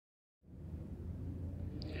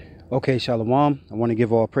Okay, Shalom. I want to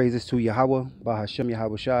give all praises to Yahawah, BaHaSham,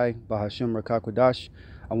 Yahawashi, BaHaSham, Qadash.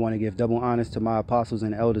 I want to give double honors to my apostles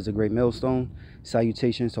and elders of GreatMillStone.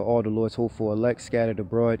 Salutations to all the Lord's hopeful elect scattered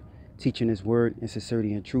abroad, teaching His word in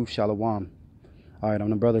sincerity and truth. Shalom. All right, I'm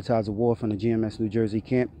the brother Tides of War from the GMS New Jersey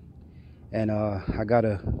camp, and I got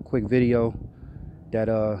a quick video that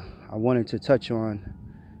I wanted to touch on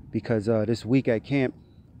because this week at camp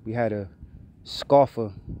we had a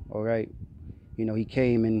scoffer. All right. You know, he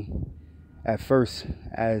came in at first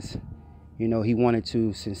as, you know, he wanted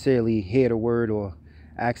to sincerely hear the word or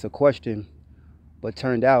ask a question, but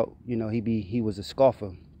turned out, you know, he was a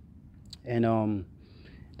scoffer. And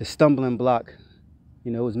the stumbling block,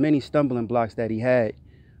 you know, it was many stumbling blocks that he had,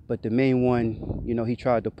 but the main one, you know, he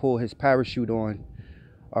tried to pull his parachute on,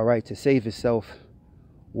 all right, to save himself,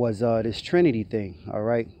 was this Trinity thing, all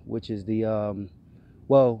right, which is the,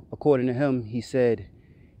 well, according to him, he said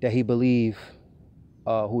that he believed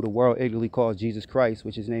who the world ignorantly calls Jesus Christ,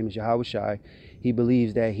 which his name is Yahawashi. He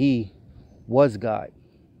believes that he was God,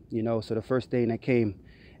 you know. So the first thing that came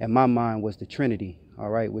in my mind was the Trinity, all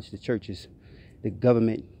right, which the churches, the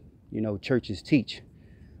government, you know, churches teach,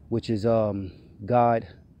 which is God,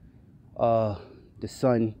 the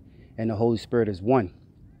Son, and the Holy Spirit is one,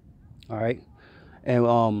 all right. And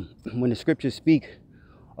when the scriptures speak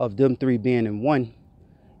of them three being in one,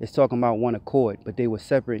 it's talking about one accord, but they were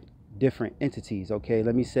separate, different entities. Okay,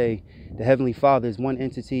 let me say the Heavenly Father is one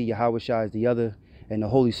entity, Yahawashi is the other, and the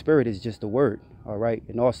Holy Spirit is just the word, all right,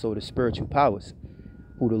 and also the spiritual powers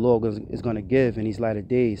who the Lord is going to give in these latter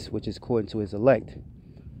days, which is according to his elect.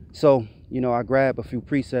 So, you know, I grabbed a few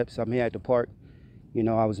precepts. I'm here at the park, you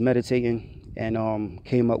know, I was meditating and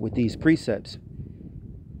came up with these precepts.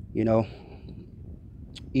 You know,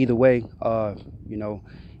 either way, you know,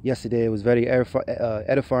 yesterday it was very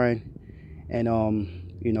edifying, and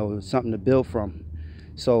you know, something to build from.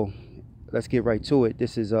 So let's get right to it.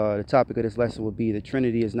 This is the topic of this lesson will be the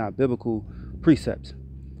Trinity is not biblical precepts.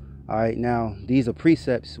 All right, now these are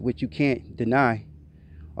precepts which you can't deny,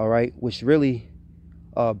 all right, which really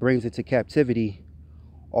brings into captivity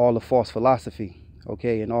all the false philosophy,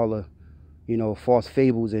 okay, and all the, you know, false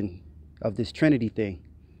fables and of this Trinity thing.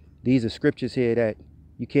 These are scriptures here that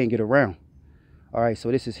you can't get around. All right,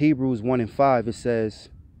 so this is Hebrews 1:5. It says,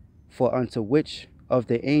 "For unto which of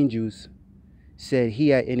the angels said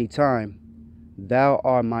he at any time, Thou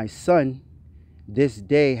art my son, this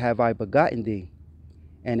day have I begotten thee.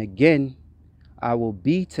 And again, I will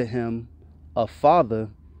be to him a father,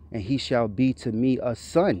 and he shall be to me a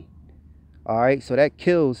son." All right, so that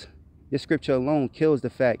kills, this scripture alone kills the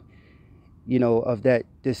fact, you know, of that,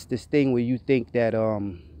 this thing where you think that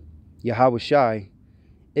Yahawashi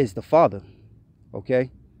is the father,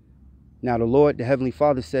 okay? Now the Lord, the Heavenly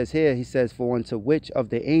Father says here, he says, "For unto which of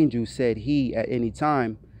the angels said he at any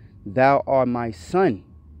time, Thou art my son,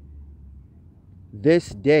 this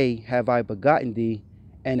day have I begotten thee,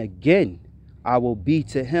 and again I will be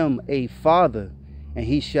to him a father, and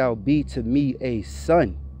he shall be to me a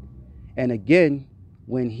son. And again,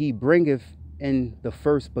 when he bringeth in the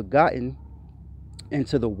first begotten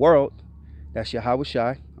into the world," that's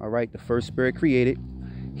Yahawashi, all right, the first spirit created,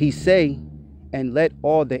 "he say, and let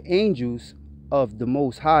all the angels of the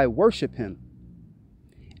Most High worship him.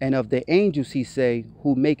 And of the angels he say,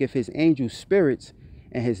 who maketh his angels spirits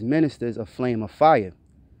and his ministers a flame of fire."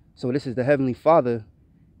 So this is the Heavenly Father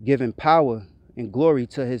giving power and glory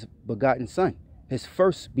to his begotten son, his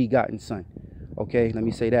first begotten son. Okay, let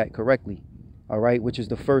me say that correctly. All right, which is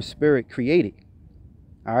the first spirit created.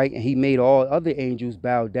 All right, and he made all other angels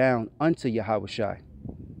bow down unto Yahawashi.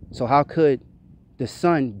 So how could the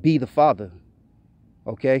son be the father?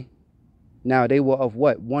 Okay, now they were of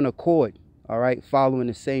what? One accord, all right, following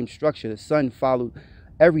the same structure. The son followed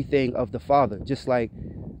everything of the father, just like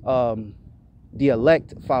the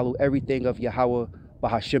elect follow everything of Yahawah,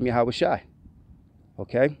 BaHaSham, Yahawashi.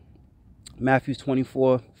 Okay, Matthew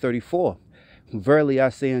 24:34. "Verily I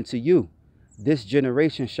say unto you, this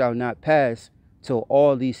generation shall not pass till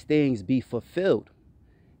all these things be fulfilled.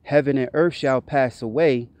 Heaven and earth shall pass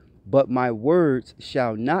away, but my words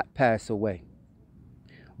shall not pass away.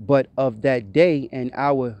 But of that day and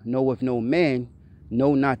hour knoweth no man,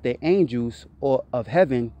 no not the angels or of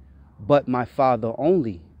heaven, but my Father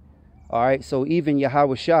only." All right, so even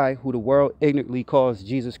Yahawashi, who the world ignorantly calls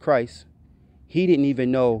Jesus Christ, he didn't even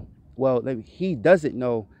know, well, he doesn't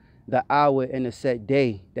know the hour and the set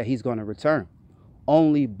day that he's going to return.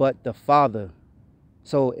 Only but the Father.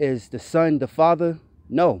 So is the Son the Father?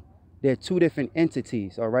 No, they're two different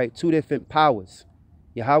entities, all right, two different powers.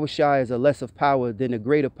 Yahawashi is a lesser power than the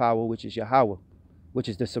greater power, which is Yahawah, which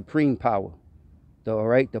is the supreme power. All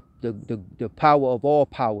right, the power of all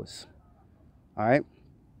powers. All right.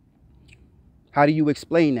 How do you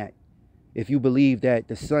explain that? If you believe that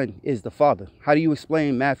the Son is the Father, how do you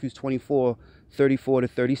explain Matthew 24:34 to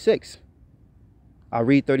 36? I'll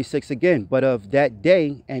read 36 again. But of that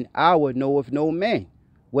day and hour knoweth no man.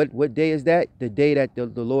 What day is that? The day that the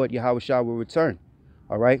Lord Yahawashi will return.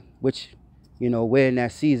 All right. Which, we're in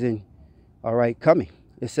that season. All right. Coming.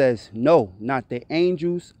 It says, no, not the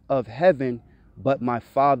angels of heaven, but my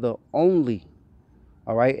Father only.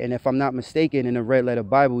 All right. And if I'm not mistaken, in the red letter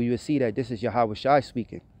Bible, you will see that this is Yahawashi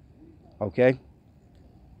speaking. Okay.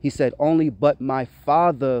 He said only, but my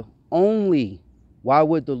Father only. Why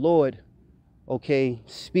would the Lord,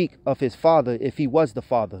 speak of his Father if he was the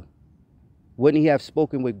Father? Wouldn't he have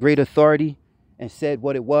spoken with great authority and said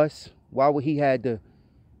what it was? Why would he had to,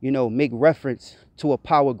 make reference to a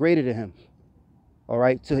power greater than him? All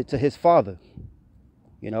right, to his Father.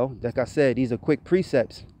 Like I said, these are quick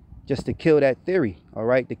precepts just to kill that theory. All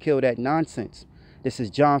right, to kill that nonsense. This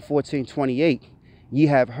is John 14:28. Ye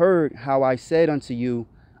have heard how I said unto you,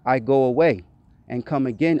 I go away and come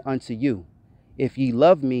again unto you. If ye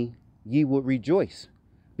love me, ye will rejoice,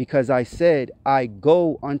 because I said, I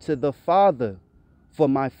go unto the Father, for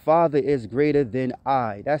my Father is greater than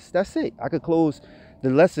I. That's it. I could close the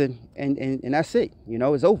lesson and that's it.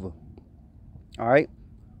 It's over. All right.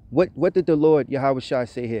 What did the Lord Yahawashi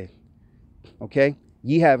say here? Okay.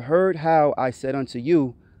 Ye have heard how I said unto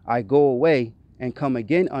you, I go away and come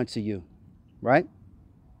again unto you. Right.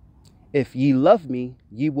 If ye love me,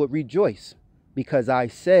 ye would rejoice, because I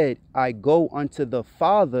said, I go unto the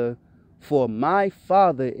Father, for my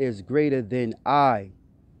Father is greater than I.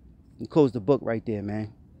 And close the book right there,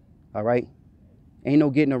 man. All right. Ain't no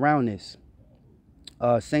getting around this.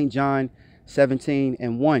 St. John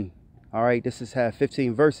 17:1. All right. This has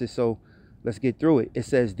 15 verses. So let's get through it. It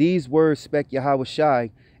says, these words spake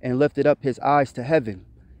Yahawashi, and lifted up his eyes to heaven,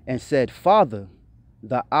 and said, Father,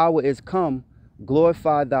 the hour is come.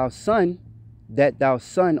 Glorify thou Son, that thou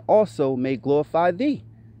Son also may glorify thee.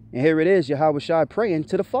 And here it is, Yahawashi praying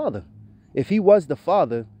to the Father. If he was the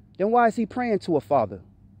Father, then why is he praying to a Father?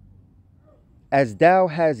 As thou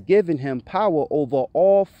hast given him power over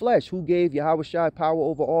all flesh. Who gave Yahawashi power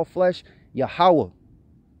over all flesh? Yahawah.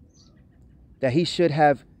 That he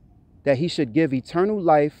should give eternal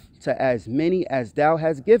life to as many as thou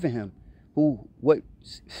hast given him.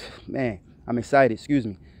 Man, I'm excited, excuse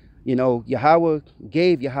me. Yahawah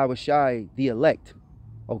gave Yahawashi the elect,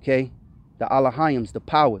 the Alahims, the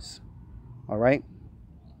powers, all right?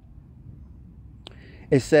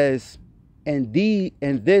 It says, and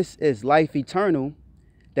this is life eternal,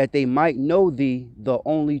 that they might know thee, the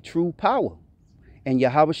only true power, and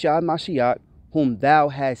Yahawashi Mashiach, whom thou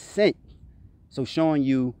hast sent. So showing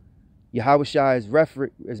you Yahawashi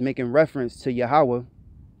is making reference to Yahawah,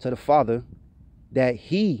 to the Father, that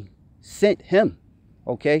he sent him,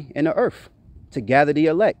 in the earth, to gather the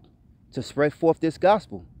elect, to spread forth this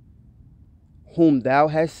gospel, whom thou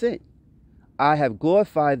hast sent. I have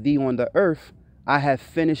glorified thee on the earth. I have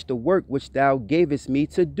finished the work which thou gavest me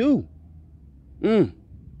to do. Ain't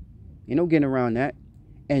no getting around that.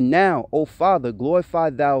 And now, O Father, glorify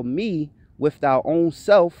thou me with thy own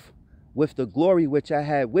self, with the glory which I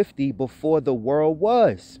had with thee before the world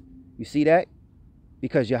was. You see that?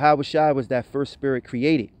 Because Yahawashi was that first spirit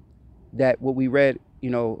created. That what we read,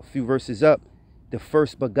 a few verses up, the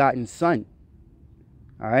first begotten Son.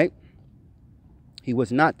 All right. He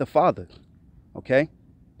was not the Father. Okay.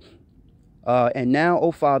 And now,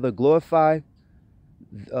 O Father, glorify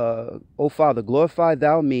thou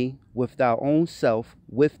me with thy own self,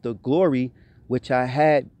 with the glory which I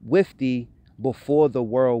had with thee before the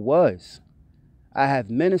world was. I have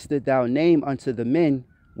ministered thy name unto the men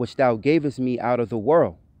which thou gavest me out of the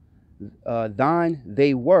world. Thine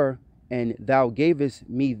they were, and thou gavest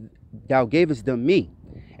them me,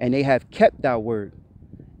 and they have kept thy word.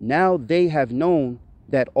 Now they have known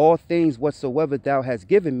that all things whatsoever thou hast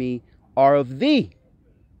given me are of thee.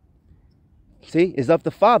 See, it's of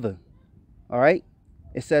the Father. All right.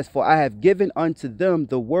 It says, for I have given unto them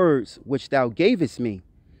the words which thou gavest me,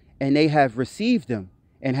 and they have received them,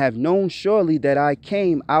 and have known surely that I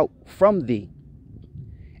came out from thee.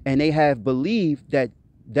 And they have believed that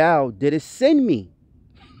thou didst send me.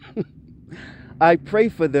 I pray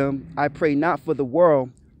for them. I pray not for the world,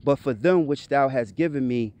 but for them which thou hast given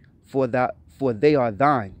me, for they are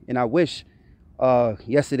thine. And I wish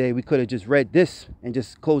yesterday we could have just read this and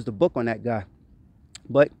just closed the book on that guy.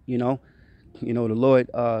 But the Lord,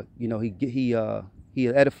 he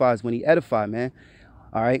edifies when he edifies, man.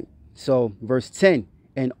 All right. So verse 10,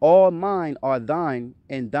 and all mine are thine,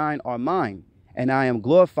 and thine are mine, and I am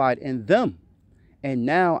glorified in them, And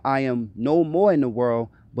now I am no more in the world,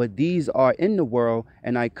 but these are in the world,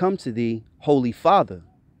 and I come to thee, Holy Father.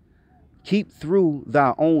 Keep through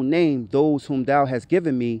thy own name those whom thou hast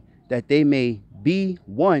given me, that they may be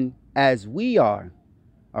one as we are.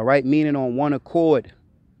 All right, meaning on one accord.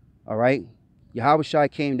 All right,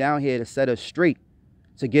 Yahawashi came down here to set us straight,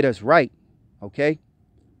 to get us right. Okay,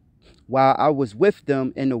 while I was with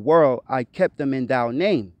them in the world, I kept them in thy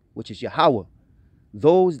name, which is Yahawah.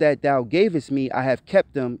 Those that thou gavest me, I have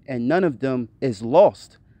kept them, and none of them is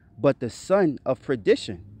lost, but the son of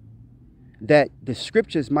perdition, that the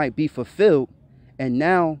scriptures might be fulfilled. And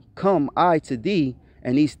now come I to thee,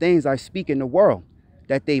 and these things I speak in the world,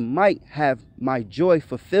 that they might have my joy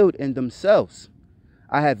fulfilled in themselves.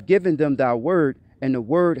 I have given them thy word, and the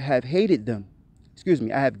word have hated them.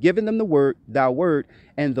 I have given them the word, thy word,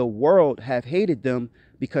 and the world have hated them,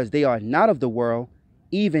 because they are not of the world,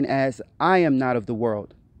 even as I am not of the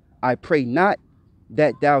world. I pray not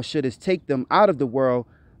that thou shouldest take them out of the world,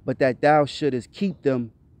 but that thou shouldest keep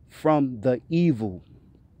them from the evil.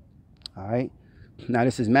 All right. Now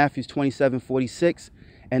this is Matthew 27:46.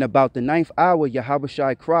 And about the 9th hour,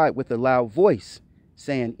 Yahawashi cried with a loud voice,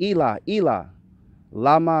 saying, Eli, Eli,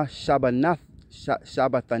 lama shabathana.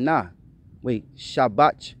 Shabathana.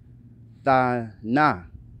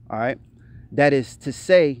 All right. That is to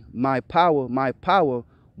say, my power,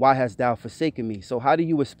 why hast thou forsaken me? So how do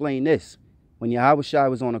you explain this? When Yahawashi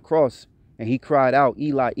was on the cross and he cried out,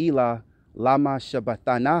 Eli, Eli, lama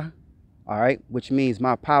shabathana, all right, which means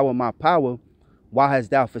my power, why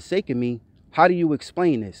hast thou forsaken me? How do you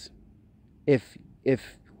explain this? If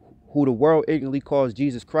who the world ignorantly calls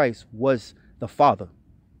Jesus Christ was the Father.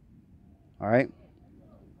 All right.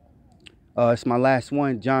 It's my last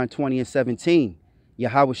one, John 20:17.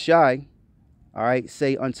 Yahawashi, all right,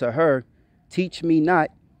 say unto her, touch me not,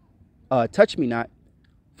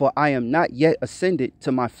 for I am not yet ascended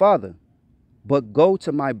to my Father, but go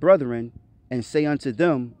to my brethren and say unto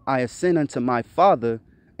them, I ascend unto my Father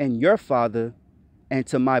and your Father, and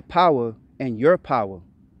to my power and your power.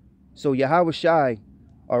 So Yahawashi,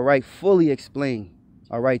 all right, fully explain,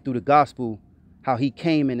 all right, through the gospel, how he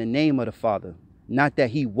came in the name of the Father, not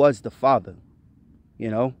that he was the Father, you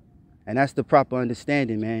know, and that's the proper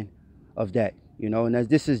understanding, man, of that, you know, and as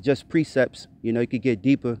this is just precepts, you know, you could get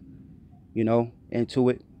deeper, you know, into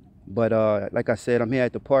it. But like I said, I'm here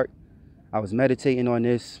at the park. I was meditating on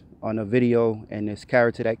this, on a video, and this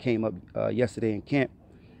character that came up yesterday in camp,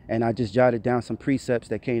 and I just jotted down some precepts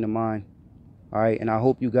that came to mind. All right, and I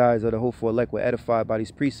hope you guys of the hopeful elect were edified by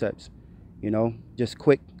these precepts, you know, just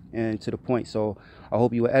quick and to the point. So I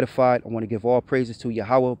hope you were edified. I want to give all praises to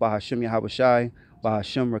Yahawah, BaHaSham, Yahawashi,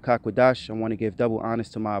 BaHaSham, Qadash. I want to give double honors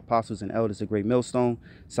to my apostles and elders of GreatMillStone.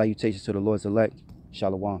 Salutations to the Lord's elect.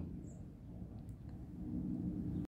 Shalom.